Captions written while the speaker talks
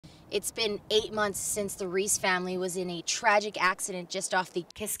It's been 8 months since the Riise family was in a tragic accident just off the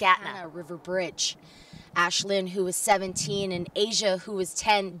Kiskatinaw River bridge. Ashlyn, who was 17, and Asia, who was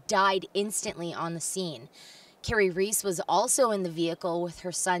 10, died instantly on the scene. Carrie Riise was also in the vehicle with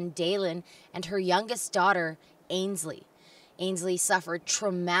her son Dalen and her youngest daughter, Ainsley. Ainsley suffered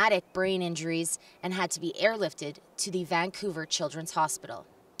traumatic brain injuries and had to be airlifted to the Vancouver Children's Hospital.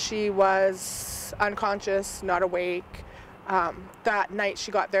 She was unconscious, not awake. That night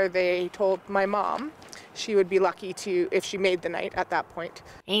she got there, they told my mom she would be lucky if she made the night at that point.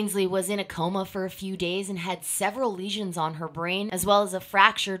 Ainsley was in a coma for a few days and had several lesions on her brain, as well as a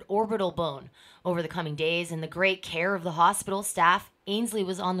fractured orbital bone. Over the coming days and the great care of the hospital staff, Ainsley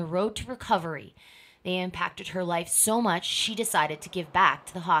was on the road to recovery. They impacted her life so much, she decided to give back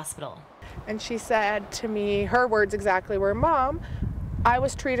to the hospital. And she said to me, her words exactly were, "Mom, I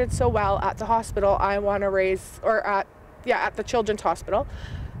was treated so well at the hospital. I want to raise, or at the Children's Hospital.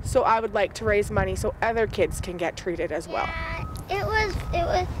 So I would like to raise money so other kids can get treated as well." Yeah,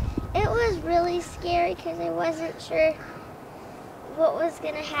 it was really scary because I wasn't sure what was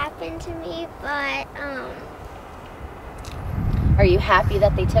going to happen to me, but Are you happy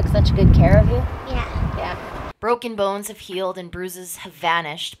that they took such good care of you? yeah. Broken bones have healed and bruises have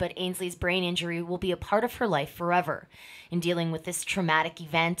vanished, but Ainsley's brain injury will be a part of her life forever. In dealing with this traumatic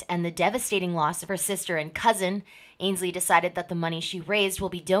event and the devastating loss of her sister and cousin, Ainsley decided that the money she raised will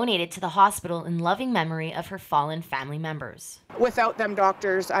be donated to the hospital in loving memory of her fallen family members. Without them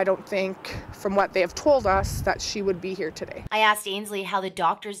doctors, I don't think, from what they have told us, that she would be here today. I asked Ainsley how the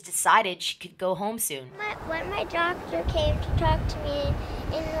doctors decided she could go home soon. When my doctor came to talk to me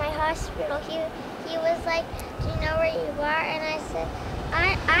in my hospital, he was like, "Do you know where you are?" And I said,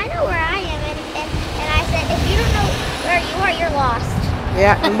 I know where I am. And I said, "If you don't know where you are, you're lost."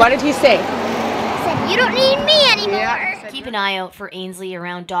 Yeah, and what did he say? He said, "You don't need me anymore." Yeah. Keep an eye out for Ainsley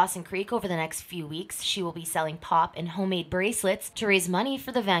around Dawson Creek over the next few weeks. She will be selling pop and homemade bracelets to raise money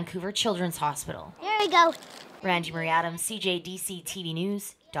for the Vancouver Children's Hospital. There we go. Randi-Marie, CJDC-TV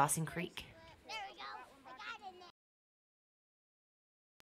News, Dawson Creek.